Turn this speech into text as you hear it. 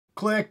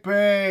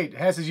Clickbait!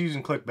 Hess is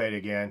using clickbait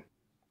again.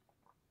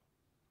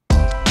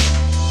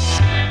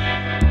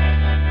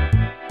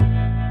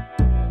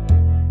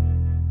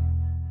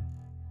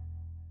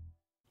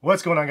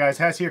 What's going on, guys?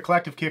 Hess here,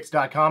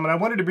 CollectiveKicks.com, and I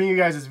wanted to bring you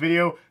guys this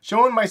video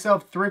showing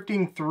myself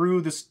thrifting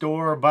through the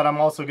store, but I'm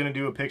also going to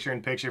do a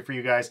picture-in-picture for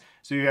you guys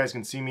so you guys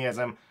can see me as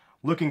I'm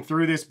looking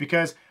through this,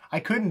 because I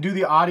couldn't do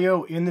the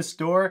audio in the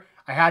store.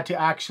 I had to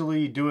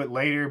actually do it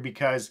later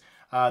because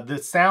the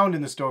sound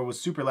in the store was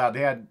super loud.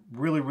 They had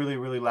really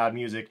loud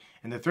music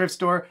in the thrift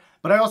store.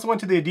 But I also went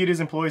to the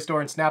Adidas employee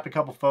store and snapped a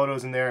couple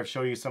photos in there and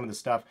show you some of the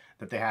stuff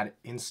that they had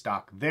in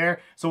stock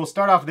there. So we'll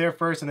start off there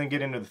first and then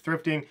get into the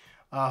thrifting.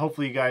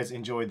 Hopefully you guys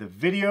enjoyed the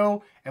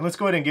video, and let's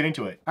go ahead and get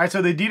into it. All right,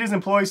 so the Adidas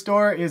employee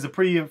store is a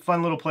pretty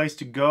fun little place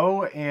to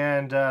go,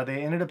 and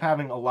they ended up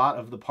having a lot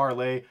of the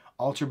Parlay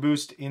Ultra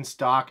Boost in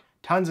stock,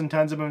 tons and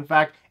tons of them in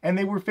fact, and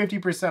they were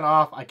 50%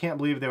 off. I can't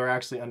believe they were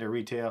actually under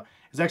retail.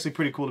 It's actually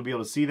pretty cool to be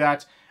able to see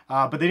that,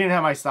 but they didn't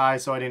have my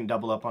size, so I didn't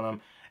double up on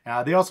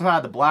them. They also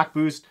had the Black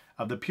Boost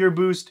of the Pure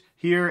Boost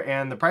here,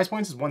 and the price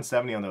points is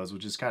 $170 on those,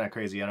 which is kind of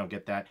crazy. I don't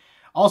get that.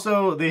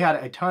 Also, they had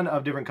a ton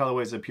of different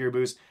colorways of Pure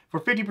Boost. For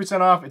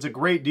 50% off, it's a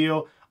great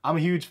deal. I'm a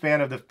huge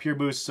fan of the Pure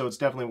Boost, so it's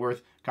definitely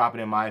worth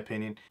copying in my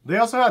opinion. They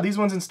also had these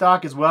ones in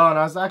stock as well, and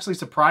I was actually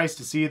surprised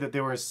to see that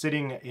they were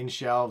sitting in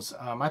shelves.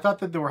 I thought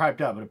that they were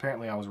hyped up, but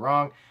apparently I was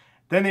wrong.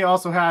 Then they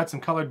also had some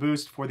colored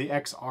boost for the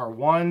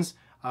XR1s.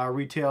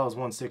 Retail is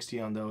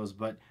 $160 on those,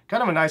 but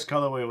kind of a nice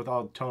colorway with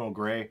all tonal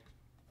gray.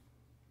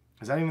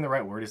 Is that even the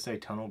right word to say,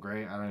 tonal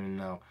gray? I don't even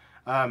know.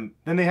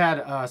 Then they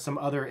had some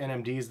other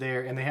NMDs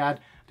there, and they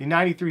had the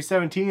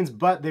 9317s,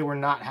 but they were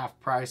not half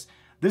price.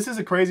 This is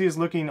the craziest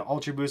looking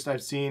Ultra Boost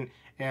I've seen,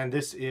 and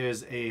this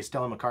is a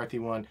Stella McCarthy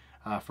one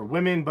for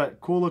women, but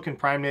cool looking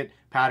prime knit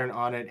pattern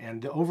on it,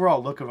 and the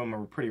overall look of them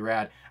are pretty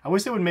rad. I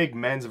wish they would make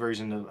men's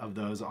version of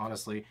those,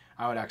 honestly.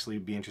 I would actually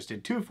be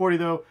interested. $240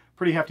 though,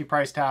 pretty hefty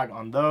price tag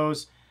on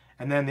those.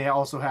 And then they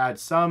also had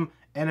some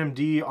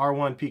NMD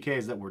R1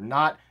 PKs that were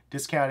not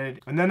discounted,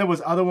 and then there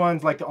was other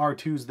ones like the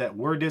R2s that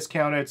were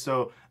discounted,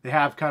 so they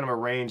have kind of a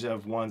range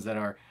of ones that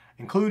are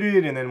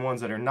included and then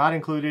ones that are not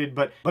included,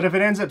 but if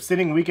it ends up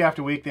sitting week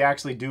after week, they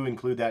actually do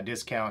include that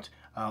discount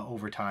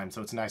over time,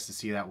 so it's nice to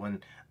see that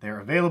when they're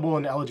available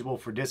and eligible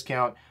for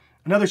discount.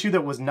 Another shoe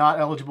that was not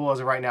eligible as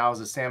of right now is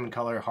the salmon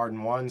color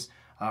Harden ones.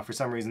 For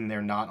some reason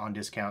they're not on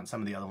discount.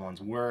 Some of the other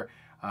ones were,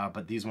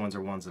 but these ones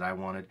are ones that I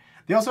wanted.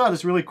 They also have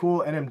this really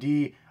cool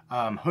NMD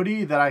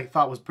hoodie that I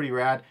thought was pretty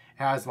rad.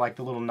 It has like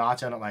the little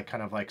notch on it, like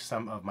kind of like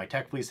some of my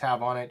Tech Fleece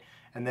have on it.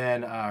 And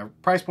then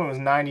price point was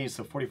 $90,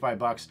 so 45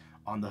 bucks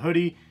on the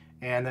hoodie.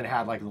 And then it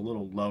had like the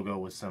little logo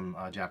with some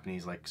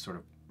Japanese like sort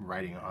of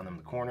writing on them in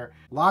the corner.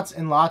 Lots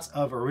and lots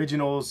of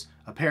originals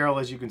apparel,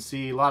 as you can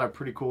see. A lot of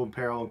pretty cool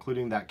apparel,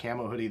 including that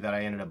camo hoodie that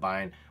I ended up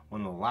buying one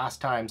of the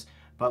last times.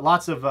 But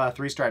lots of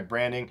three-stripe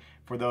branding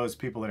for those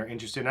people that are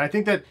interested. And I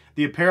think that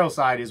the apparel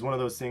side is one of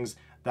those things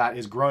that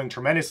is growing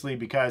tremendously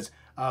because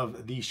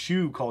of the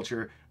shoe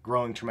culture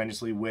growing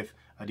tremendously with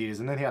Adidas.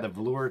 And then they had a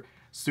velour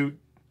suit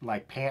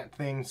like pant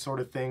thing sort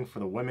of thing for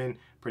the women.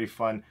 Pretty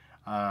fun.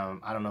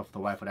 I don't know if the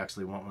wife would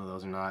actually want one of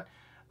those or not.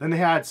 Then they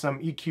had some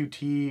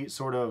EQT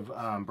sort of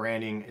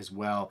branding as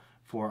well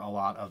for a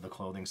lot of the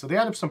clothing. So they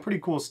had some pretty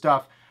cool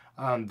stuff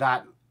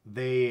that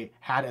they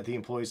had at the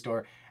employee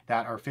store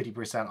that are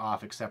 50%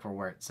 off except for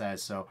where it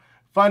says. So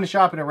fun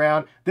shopping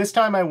around. This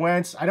time I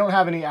went, I don't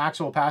have any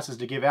actual passes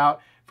to give out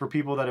for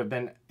people that have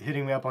been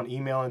hitting me up on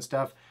email and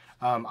stuff.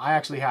 I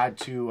actually had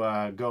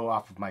to go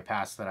off of my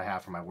pass that I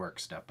have for my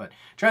work stuff. But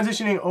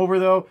transitioning over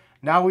though,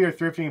 now we are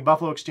thrifting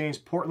Buffalo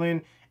Exchange,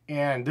 Portland,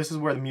 and this is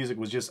where the music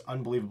was just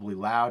unbelievably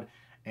loud.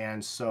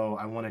 And so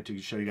I wanted to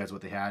show you guys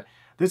what they had.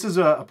 This is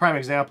a prime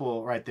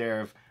example right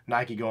there of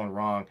Nike going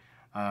wrong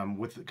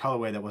with the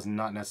colorway that was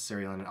not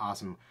necessarily an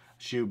awesome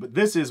shoe. But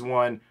this is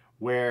one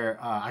where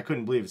I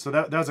couldn't believe it. So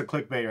that was a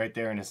clickbait right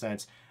there in a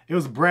sense. It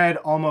was bread,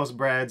 almost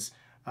breads,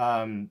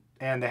 and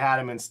they had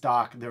them in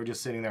stock. They were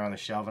just sitting there on the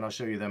shelf, and I'll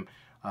show you them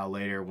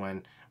later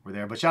when we're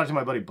there. But shout out to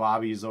my buddy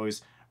Bobby. He's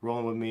always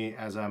rolling with me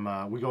as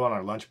we go on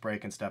our lunch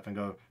break and stuff and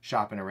go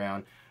shopping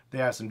around. They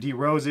have some D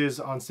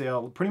Roses on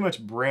sale, pretty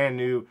much brand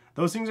new.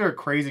 Those things are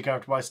crazy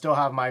comfortable. I still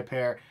have my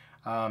pair,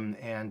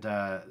 and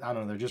I don't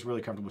know, they're just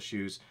really comfortable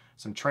shoes.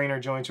 Some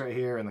trainer joints right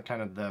here, and the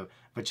kind of the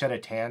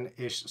Vachetta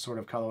tan-ish sort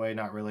of colorway,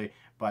 not really,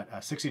 but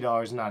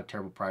 $60, not a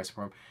terrible price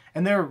for them.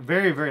 And they're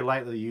very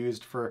lightly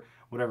used for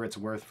whatever it's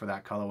worth for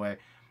that colorway.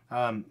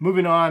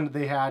 Moving on,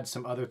 they had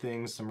some other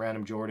things, some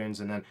random Jordans,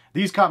 and then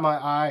these caught my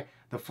eye.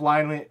 The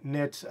fly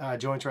knit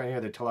joints right here,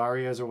 the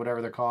Talarias or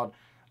whatever they're called.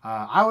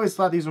 I always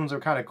thought these ones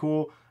were kind of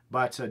cool,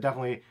 but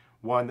definitely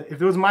one.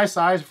 If it was my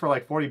size for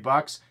like 40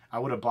 bucks, I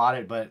would have bought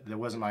it, but it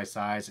wasn't my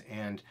size,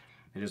 and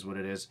it is what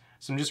it is.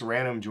 Some just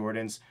random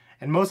Jordans.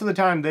 And most of the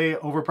time, they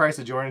overprice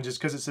the Jordan just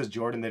because it says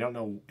Jordan. They don't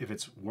know if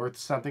it's worth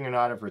something or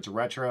not, if it's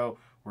retro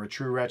or a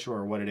true retro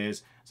or what it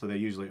is. So they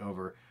usually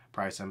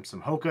overprice them.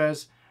 Some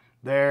Hokas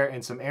there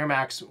and some Air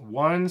Max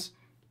 1s.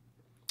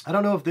 I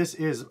don't know if this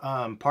is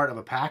part of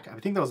a pack. I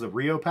think that was the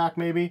Rio pack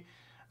maybe.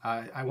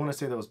 I want to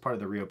say that was part of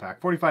the Rio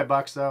pack. 45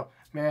 bucks though,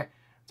 meh,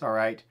 it's all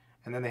right.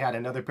 And then they had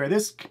another pair.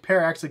 This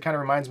pair actually kind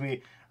of reminds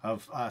me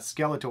of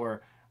Skeletor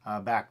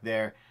back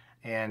there,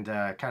 and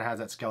kind of has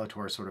that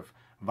Skeletor sort of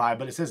vibe,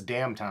 but it says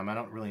damn time. I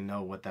don't really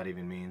know what that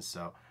even means,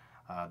 so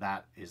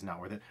that is not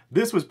worth it.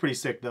 This was pretty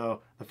sick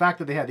though. The fact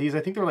that they had these, I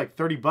think they were like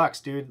 30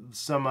 bucks, dude.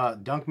 Some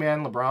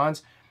Dunkman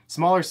LeBrons,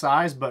 smaller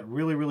size, but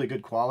really, really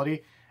good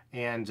quality,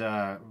 and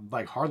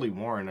like hardly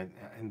worn.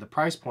 And the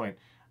price point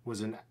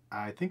was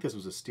I think this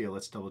was a steal.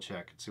 Let's double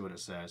check and see what it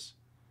says.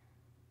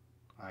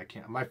 I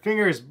can't, my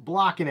finger is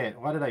blocking it.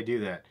 Why did I do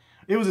that?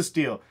 It was a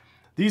steal.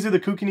 These are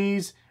the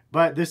Kukanis,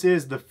 but this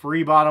is the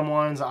free bottom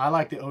ones. I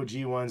like the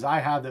OG ones. I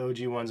have the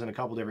OG ones in a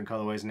couple different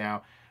colorways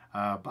now,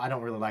 but I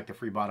don't really like the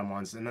free bottom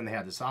ones. And then they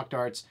had the Sock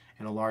Darts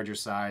in a larger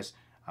size.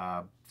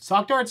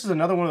 Sock Darts is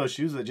another one of those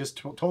shoes that just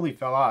totally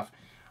fell off.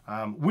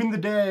 Win the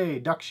day,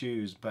 duck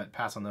shoes, but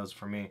pass on those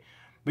for me.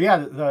 But yeah,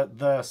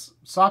 the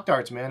Sock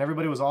Darts, man,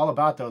 everybody was all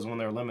about those when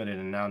they were limited,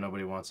 and now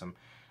nobody wants them.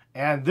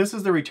 And this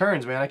is the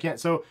returns, man. I can't,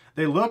 so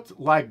they looked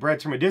like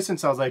breads from a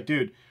distance. I was like,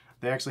 dude,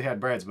 they actually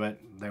had breads, but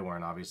they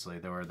weren't, obviously.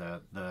 They were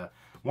the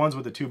ones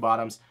with the two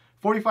bottoms.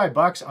 45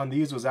 bucks on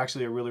these was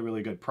actually a really,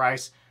 really good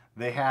price.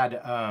 They had,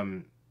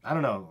 I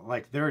don't know,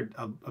 like they're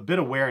a bit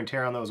of wear and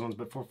tear on those ones,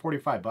 but for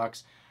 45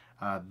 bucks,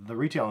 the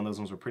retail on those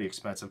ones were pretty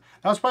expensive.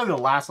 That was probably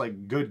the last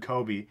like good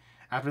Kobe.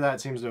 After that,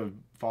 it seems to have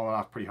fallen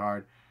off pretty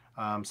hard.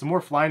 Some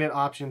more Flyknit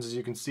options, as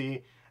you can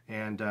see,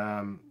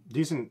 and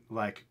decent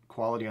like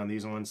quality on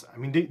these ones. I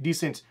mean,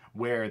 decent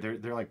wear.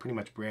 They're like pretty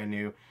much brand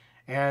new.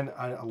 And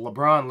a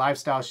LeBron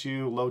lifestyle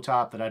shoe, low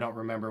top, that I don't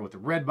remember, with the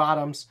red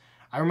bottoms.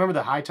 I remember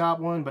the high top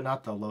one, but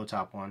not the low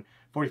top one.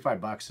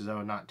 45 bucks,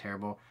 so not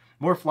terrible.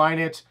 More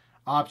Flyknit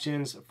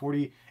options,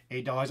 $48.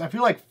 I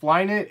feel like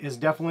Flyknit is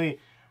definitely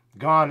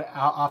gone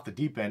out off the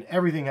deep end.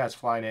 Everything has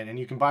Flyknit, and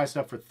you can buy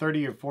stuff for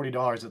 $30 or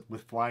 $40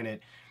 with Flyknit.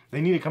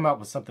 They need to come out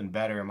with something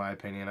better, in my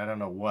opinion. I don't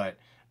know what,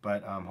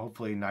 but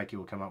hopefully Nike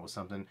will come out with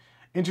something.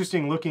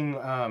 Interesting looking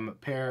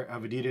pair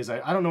of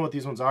Adidas. I don't know what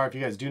these ones are. If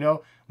you guys do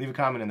know, leave a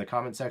comment in the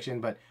comment section,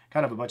 but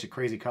kind of a bunch of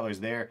crazy colors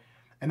there.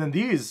 And then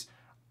these,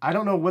 I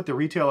don't know what the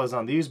retail is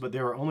on these, but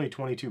they were only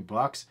 22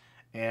 bucks,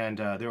 and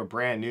they were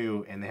brand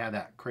new, and they had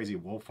that crazy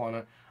wolf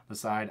on the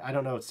side. I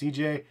don't know,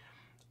 CJ,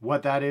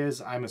 what that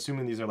is. I'm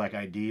assuming these are like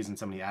IDs and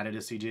somebody added a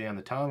CJ on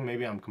the tongue.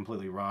 Maybe I'm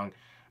completely wrong,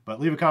 but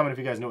leave a comment if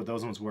you guys know what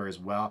those ones were as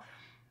well.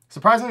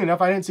 Surprisingly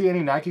enough, I didn't see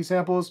any Nike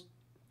samples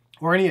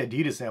or any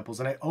Adidas samples,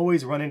 and I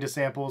always run into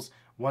samples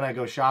when I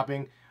go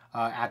shopping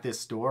at this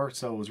store,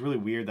 so it was really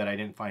weird that I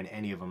didn't find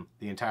any of them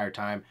the entire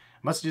time.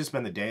 Must have just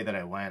been the day that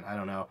I went, I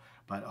don't know,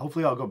 but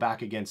hopefully I'll go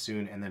back again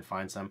soon and then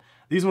find some.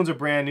 These ones are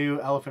brand new,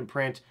 elephant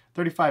print,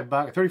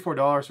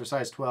 $34 for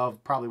size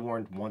 12, probably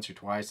worn once or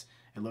twice,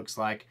 it looks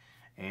like,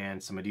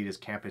 and some Adidas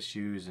campus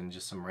shoes and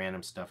just some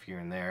random stuff here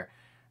and there.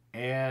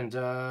 And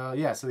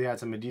yeah, so they had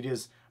some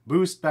Adidas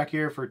Boost back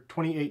here for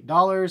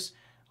 $28.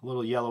 A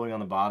little yellowing on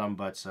the bottom,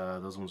 but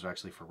those ones are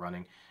actually for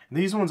running. And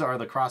these ones are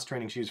the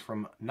cross-training shoes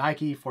from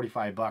Nike,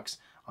 45 bucks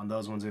on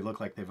those ones. They look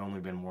like they've only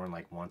been worn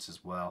like once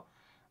as well.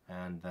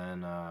 And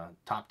then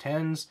top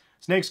 10s.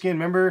 Snakeskin,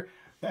 remember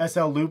the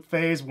SL Loop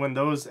phase when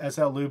those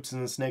SL Loops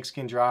and the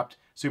Snakeskin dropped?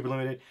 Super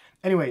limited.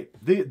 Anyway,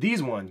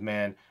 these ones,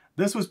 man,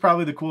 this was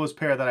probably the coolest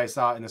pair that I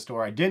saw in the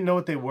store. I didn't know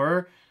what they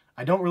were.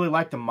 I don't really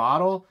like the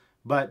model,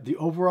 but the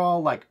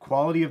overall like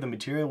quality of the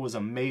material was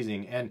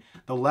amazing. And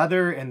the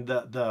leather and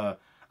the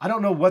I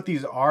don't know what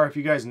these are. If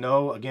you guys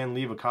know, again,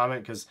 leave a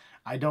comment, because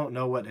I don't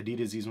know what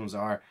Adidas these ones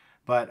are.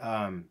 But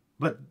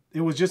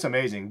it was just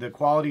amazing. The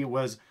quality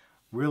was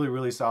really,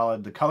 really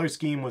solid. The color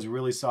scheme was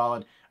really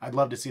solid. I'd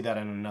love to see that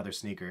in another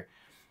sneaker.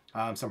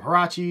 Some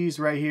Huaraches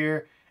right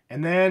here.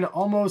 And then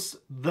almost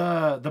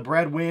the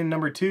Breadwin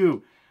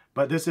 #2.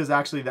 But this is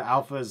actually the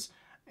Alphas.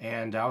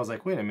 And I was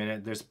like, wait a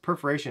minute, there's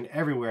perforation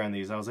everywhere on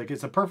these. I was like,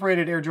 it's a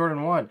perforated Air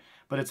Jordan 1,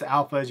 but it's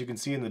Alpha, as you can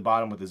see in the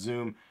bottom with the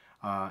zoom.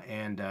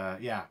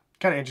 Yeah,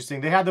 kind of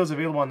interesting. They had those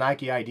available on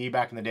Nike ID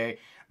back in the day.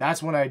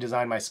 That's when I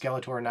designed my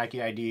Skeletor Nike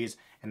IDs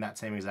in that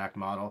same exact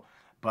model.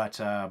 But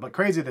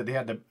crazy that they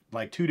had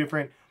like two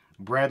different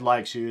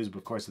bread-like shoes, but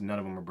of course none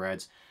of them were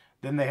breads.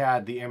 Then they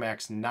had the Air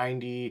Max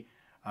 90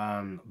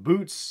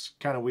 boots,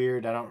 kind of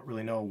weird. I don't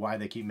really know why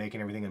they keep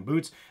making everything in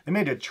boots. They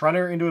made a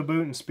Trunner into a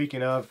boot, and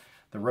speaking of,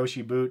 the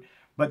Roshi boot.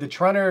 But the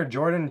Trunner,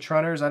 Jordan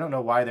Trunners, I don't know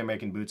why they're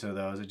making boots of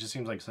those. It just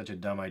seems like such a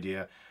dumb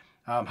idea.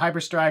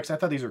 Hyper Strikes, I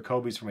thought these were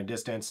Kobe's from a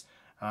distance.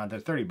 They're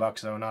 30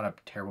 bucks though, not a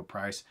terrible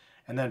price.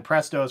 And then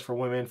Prestos for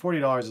women,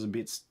 $40 is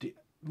a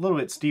little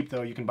bit steep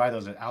though. You can buy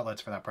those at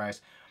outlets for that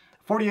price.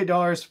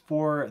 $48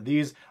 for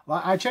these.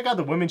 I check out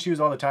the women's shoes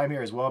all the time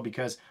here as well,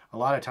 because a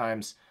lot of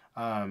times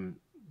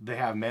they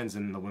have men's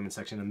in the women's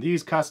section. And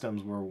these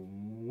customs were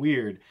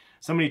weird.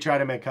 Somebody tried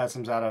to make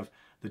customs out of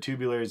the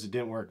tubulars. It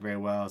didn't work very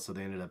well, so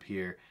they ended up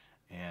here.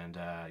 And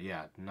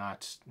yeah,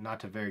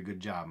 not a very good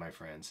job, my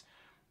friends.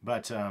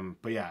 But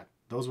yeah,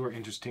 those were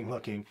interesting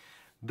looking.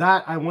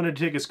 That I wanted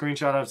to take a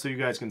screenshot of so you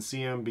guys can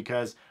see them,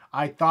 because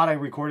I thought I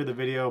recorded the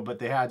video, but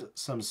they had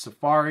some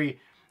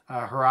Safari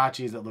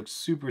Huaraches that looked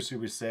super,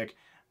 super sick.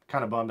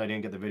 kind of bummed I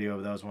didn't get the video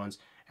of those ones.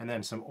 And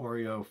then some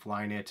Oreo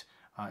Flyknit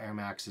Air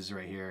Maxes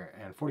right here,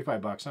 and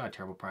 45 bucks, not a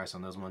terrible price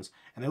on those ones.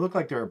 And they look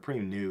like they're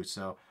pretty new,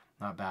 so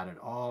not bad at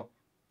all.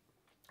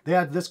 They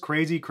had this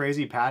crazy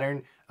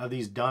pattern of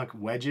these dunk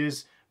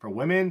wedges for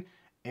women,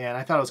 and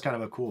I thought it was kind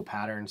of a cool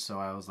pattern, so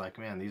I was like,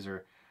 man, these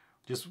are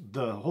just,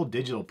 the whole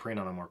digital print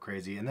on them were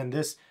crazy. And then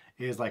this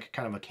is like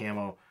kind of a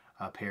camo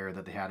pair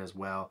that they had as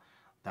well.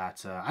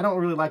 That I don't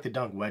really like the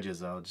dunk wedges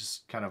though, it's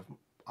just kind of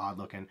odd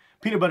looking.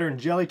 Peanut butter and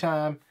jelly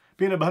time,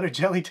 peanut butter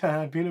jelly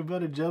time, peanut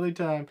butter jelly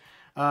time.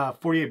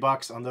 48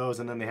 bucks on those,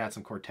 and then they had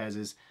some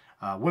Cortezes,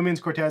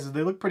 women's Cortezes.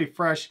 They look pretty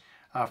fresh.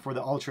 For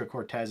the Ultra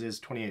Cortezes,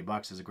 28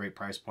 bucks is a great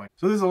price point.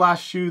 So this is the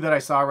last shoe that I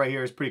saw right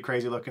here. It's pretty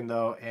crazy looking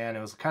though, and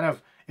it was kind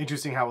of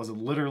interesting how it was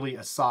literally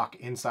a sock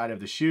inside of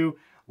the shoe.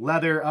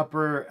 Leather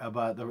upper,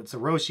 but it's a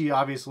Roshi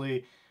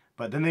obviously,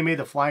 but then they made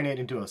the Flyknit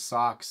into a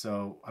sock.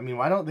 So, I mean,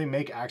 why don't they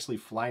make actually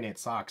Flyknit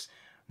socks?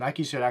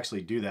 Nike should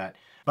actually do that.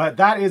 But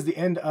that is the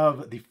end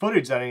of the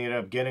footage that I ended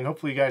up getting.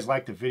 Hopefully you guys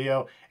liked the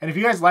video. And if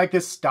you guys like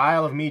this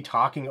style of me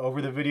talking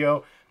over the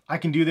video, I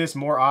can do this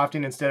more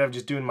often instead of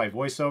just doing my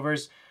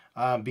voiceovers.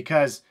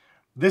 Because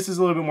this is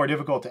a little bit more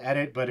difficult to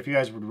edit, but if you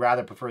guys would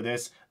rather prefer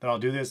this, then I'll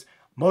do this.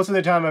 Most of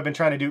the time I've been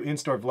trying to do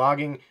in-store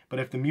vlogging, but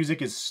if the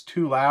music is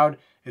too loud,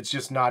 it's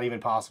just not even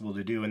possible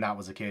to do, and that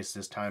was the case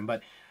this time.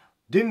 But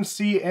didn't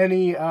see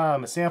any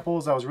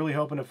samples. I was really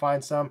hoping to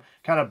find some.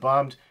 Kind of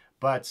bummed,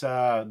 but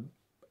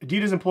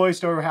Adidas employee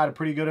store had a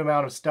pretty good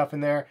amount of stuff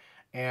in there,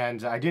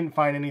 and I didn't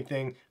find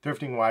anything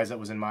thrifting-wise that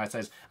was in my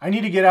size. I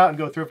need to get out and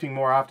go thrifting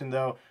more often,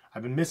 though.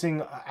 I've been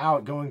missing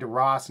out going to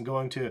Ross and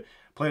going to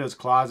Plato's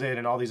Closet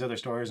and all these other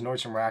stores,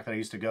 Nordstrom Rack that I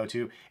used to go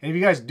to. And if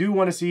you guys do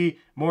want to see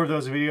more of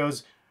those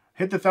videos,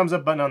 hit the thumbs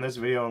up button on this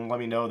video and let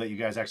me know that you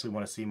guys actually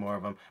want to see more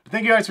of them. But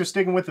thank you guys for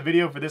sticking with the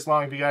video for this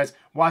long. If you guys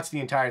watched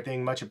the entire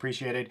thing, much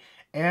appreciated.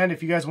 And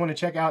if you guys want to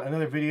check out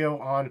another video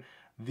on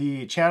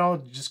the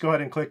channel, just go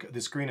ahead and click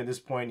the screen at this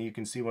point and you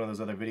can see one of those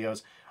other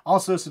videos.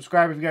 Also,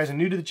 subscribe if you guys are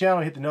new to the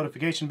channel, hit the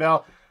notification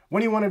bell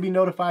when you want to be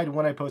notified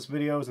when I post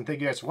videos. And thank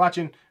you guys for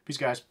watching. Peace,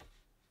 guys.